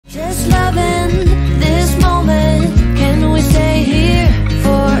Just loving this moment. Can we stay here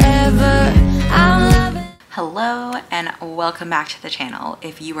forever? I'm loving. Hello and welcome back to the channel.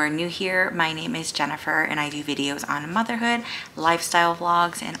 If you are new here, my name is Jennifer and I do videos on motherhood, lifestyle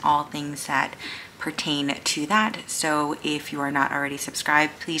vlogs, and all things that pertain to that. So if you are not already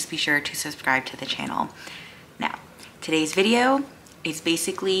subscribed, please be sure to subscribe to the channel. Now, today's video is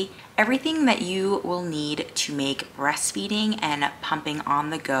basically everything that you will need to make breastfeeding and pumping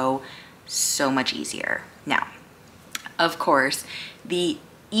on the go so much easier. Now, of course, the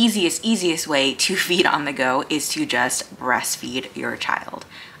easiest way to feed on the go is to just breastfeed your child.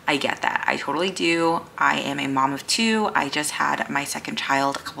 I get that. I totally do. I am a mom of two. I just had my second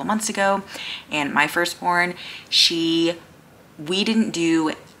child a couple months ago, and my firstborn, we didn't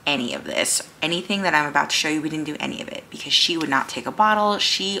do any of this. Anything that I'm about to show you, we didn't do any of it because she would not take a bottle.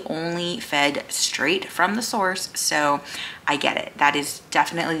 She only fed straight from the source. So I get it. That is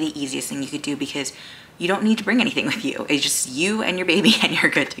definitely the easiest thing you could do because you don't need to bring anything with you. It's just you and your baby and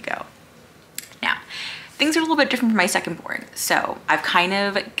you're good to go. Now, things are a little bit different for my secondborn. So I've kind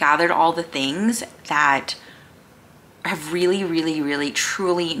of gathered all the things that have really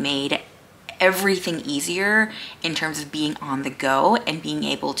truly made everything easier in terms of being on the go and being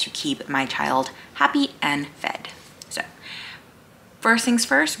able to keep my child happy and fed. So first things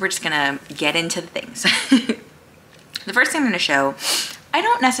first, we're just gonna get into the things. The first thing I'm gonna show, I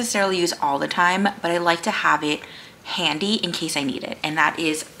don't necessarily use all the time, but I like to have it handy in case I need it, and that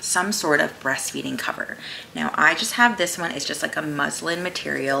is some sort of breastfeeding cover. Now I just have this one. It's just like a muslin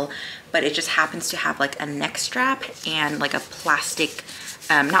material, but it just happens to have like a neck strap and like a plastic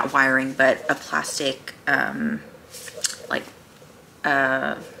not wiring, but a plastic like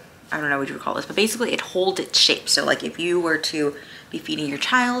I don't know what you would call this, but basically it holds its shape. So like if you were to be feeding your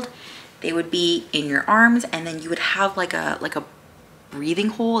child, they would be in your arms, and then you would have like a breathing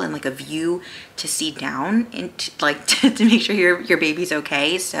hole and like a view to see down into like to make sure your baby's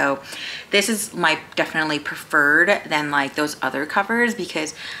okay. So this is my definitely preferred than like those other covers,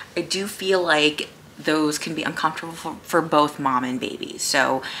 because I do feel like those can be uncomfortable for both mom and baby.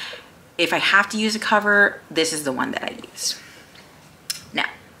 So if I have to use a cover, this is the one that I use. Now,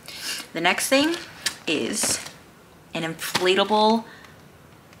 the next thing is an inflatable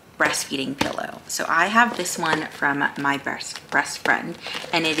breastfeeding pillow. So I have this one from my best friend,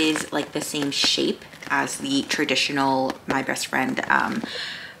 and it is like the same shape as the traditional My Best Friend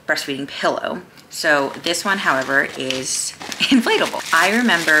breastfeeding pillow. So this one, however, is inflatable. I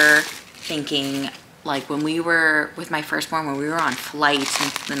remember thinking, like when we were with my firstborn, when we were on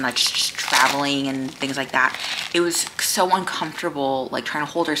flights and like just traveling and things like that, it was so uncomfortable like trying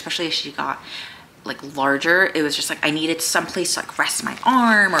to hold her, especially as she got like larger. It was just like I needed some place to like rest my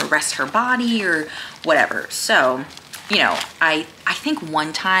arm or rest her body or whatever. So, you know, I think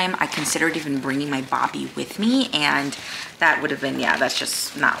one time I considered even bringing my Bobby with me, and that would have been, yeah, that's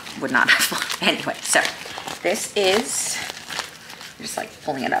just would not have flown. Anyway, so this is just like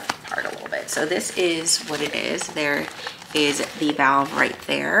pulling it up apart a little bit. So this is what it is. There is the valve right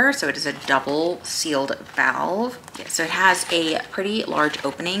there. So it is a double sealed valve. Yeah, so it has a pretty large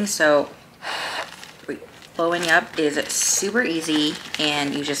opening. So blowing up is super easy,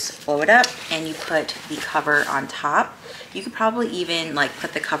 and you just blow it up and you put the cover on top. You could probably even like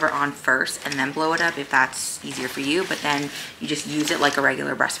put the cover on first and then blow it up if that's easier for you, but then you just use it like a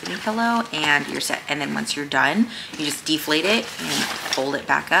regular breastfeeding pillow and you're set. And then once you're done, you just deflate it and fold it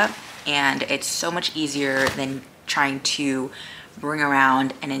back up, and it's so much easier than trying to bring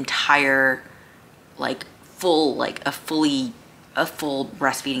around an entire like full breastfeeding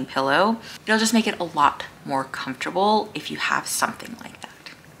pillow. It'll just make it a lot more comfortable if you have something like that.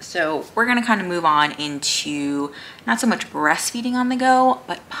 So we're gonna kind of move on into not so much breastfeeding on the go,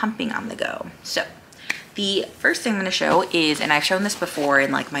 but pumping on the go. So the first thing I'm gonna show is, and I've shown this before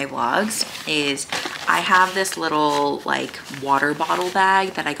in like my vlogs, is I have this little like water bottle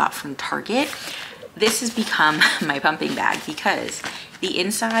bag that I got from Target. This has become my pumping bag because the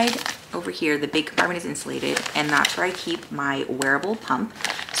inside over here, the big compartment is insulated, and that's where I keep my wearable pump.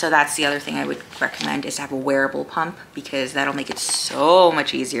 So that's the other thing I would recommend, is to have a wearable pump, because that'll make it so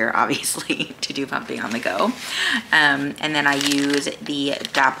much easier, obviously, to do pumping on the go. And then I use the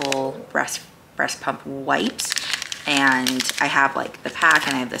Dapple breast pump wipes, and I have like the pack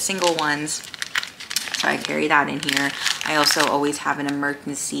and I have the single ones. So I carry that in here. I also always have an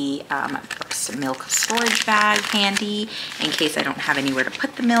emergency milk storage bag handy in case I don't have anywhere to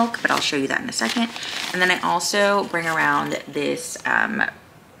put the milk, but I'll show you that in a second. And then I also bring around this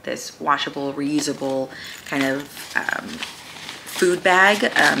this washable, reusable kind of food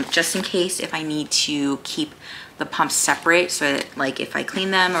bag, just in case if I need to keep the pumps separate, so that like if I clean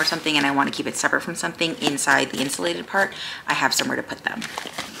them or something and I want to keep it separate from something inside the insulated part, I have somewhere to put them.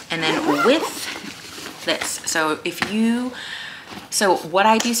 And then with this, so what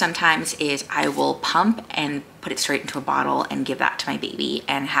I do sometimes is I will pump and put it straight into a bottle and give that to my baby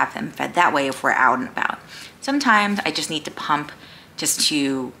and have them fed that way if we're out and about. Sometimes I just need to pump just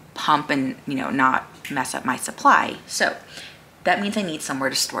to pump and, you know, not mess up my supply. So that means I need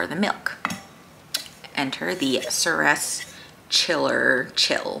somewhere to store the milk. Enter the Cruz Chiller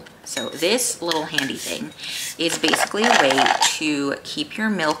Chill. So this little handy thing is basically a way to keep your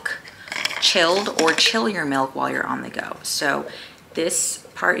milk chilled or chill your milk while you're on the go. So this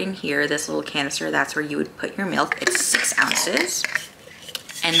part in here, this little canister, that's where you would put your milk. It's 6 ounces.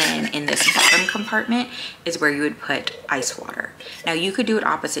 And then in this bottom compartment is where you would put ice water. Now you could do it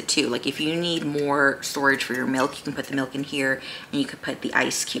opposite too. Like if you need more storage for your milk, you can put the milk in here and you could put the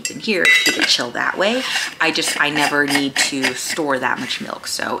ice cubes in here, keep it chilled that way. I never need to store that much milk.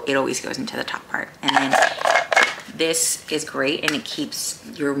 So it always goes into the top part. And then this is great and it keeps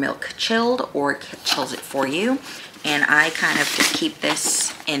your milk chilled or chills it for you. And I kind of just keep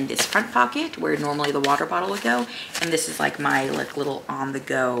this in this front pocket where normally the water bottle would go. And this is like my little on the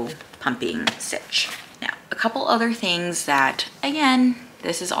go pumping stitch. Now, a couple other things that, again,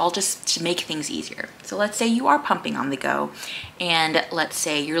 this is all just to make things easier. So let's say you are pumping on the go and let's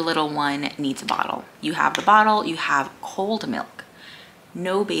say your little one needs a bottle. You have the bottle, you have cold milk.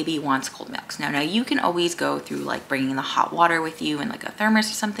 No baby wants cold milk. Now you can always go through like bringing the hot water with you in like a thermos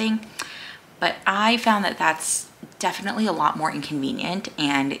or something. But I found that that's definitely a lot more inconvenient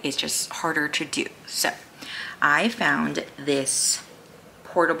and it's just harder to do. So I found this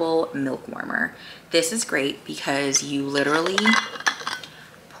portable milk warmer. This is great because you literally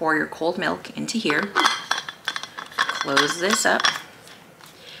pour your cold milk into here, close this up,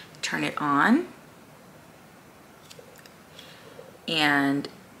 turn it on, and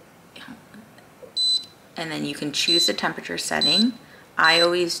then you can choose the temperature setting. I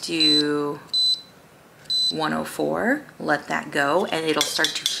always do 104, let that go, and it'll start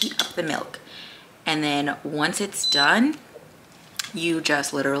to heat up the milk. And then once it's done, you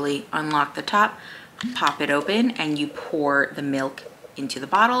just literally unlock the top, pop it open, and you pour the milk into the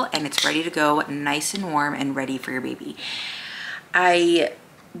bottle, and it's ready to go, nice and warm and ready for your baby. I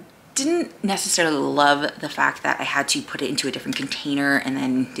didn't necessarily love the fact that I had to put it into a different container and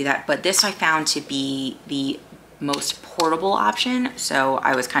then do that, but this I found to be the most portable option, so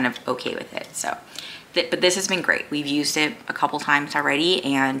I was kind of okay with it. So but this has been great. We've used it a couple times already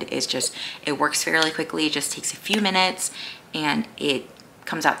and it works fairly quickly. It just takes a few minutes and it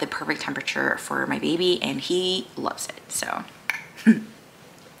comes out the perfect temperature for my baby and he loves it. So a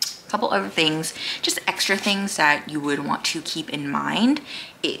couple other things, just extra things that you would want to keep in mind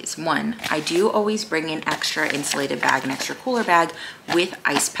is, one, I do always bring an extra insulated bag, an extra cooler bag with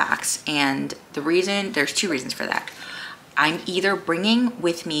ice packs. And there's 2 reasons for that. I'm either bringing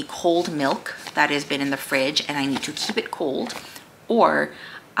with me cold milk that has been in the fridge and I need to keep it cold, or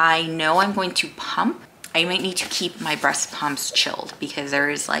I know I'm going to pump. I might need to keep my breast pumps chilled because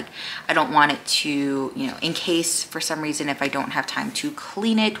I don't want it to, in case for some reason if I don't have time to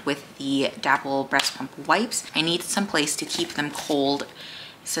clean it with the Dapple breast pump wipes, I need some place to keep them cold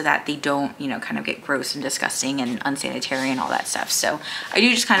so that they don't, kind of get gross and disgusting and unsanitary and all that stuff. So I do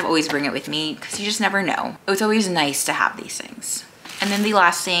just kind of always bring it with me because you just never know. It's always nice to have these things. And then the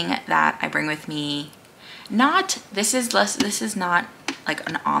last thing that I bring with me, this is not like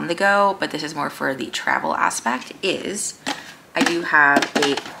an on the go, but this is more for the travel aspect, is I do have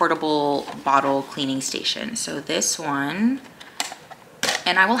a portable bottle cleaning station. So this one,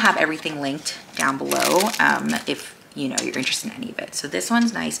 and I will have everything linked down below if you're interested in any of it. So this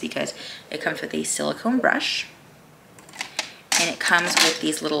one's nice because it comes with a silicone brush and it comes with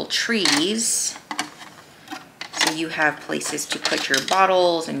these little trees. So you have places to put your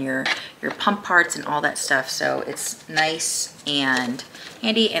bottles and your pump parts and all that stuff. So it's nice and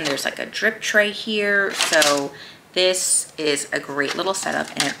handy. And there's like a drip tray here. So this is a great little setup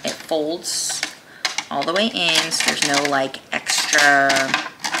and it folds all the way in. So there's no like extra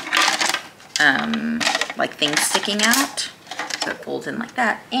like things sticking out, so it folds in like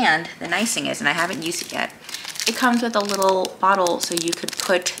that. And the nice thing is, and I haven't used it yet, it comes with a little bottle so you could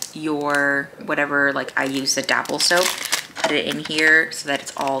put your whatever, like I use the Dapple soap, put it in here so that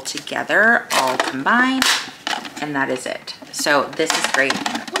it's all together, all combined, and that is it. So this is great.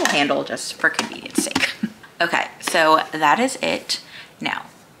 A little handle just for convenience sake. Okay, so that is it. Now,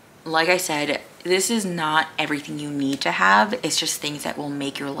 like I said, this is not everything you need to have. It's just things that will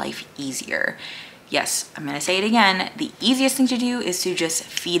make your life easier. Yes, I'm gonna say it again. The easiest thing to do is to just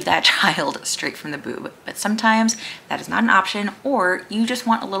feed that child straight from the boob. But sometimes that is not an option, or you just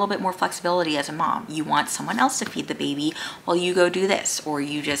want a little bit more flexibility as a mom. You want someone else to feed the baby while you go do this, or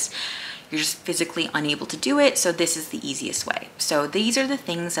you're just physically unable to do it. So this is the easiest way. So these are the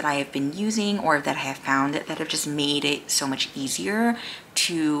things that I have been using or that I have found that have just made it so much easier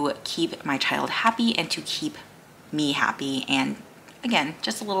to keep my child happy and to keep me happy. And again,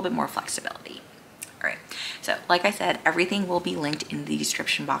 just a little bit more flexibility. All right, so like I said, everything will be linked in the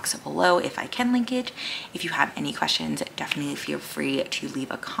description box below if I can link it. If you have any questions, definitely feel free to leave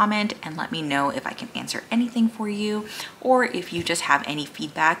a comment and let me know if I can answer anything for you, or if you just have any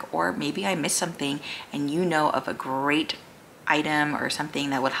feedback, or maybe I missed something and you know of a great item or something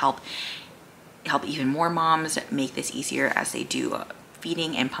that would help even more moms make this easier as they do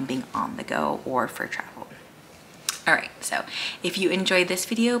feeding and pumping on the go or for travel. All right, so if you enjoyed this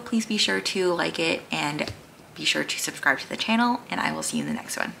video, please be sure to like it and be sure to subscribe to the channel, and I will see you in the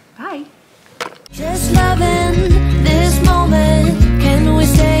next one. Bye. Just loving this moment. Can we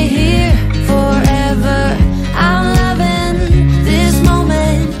stay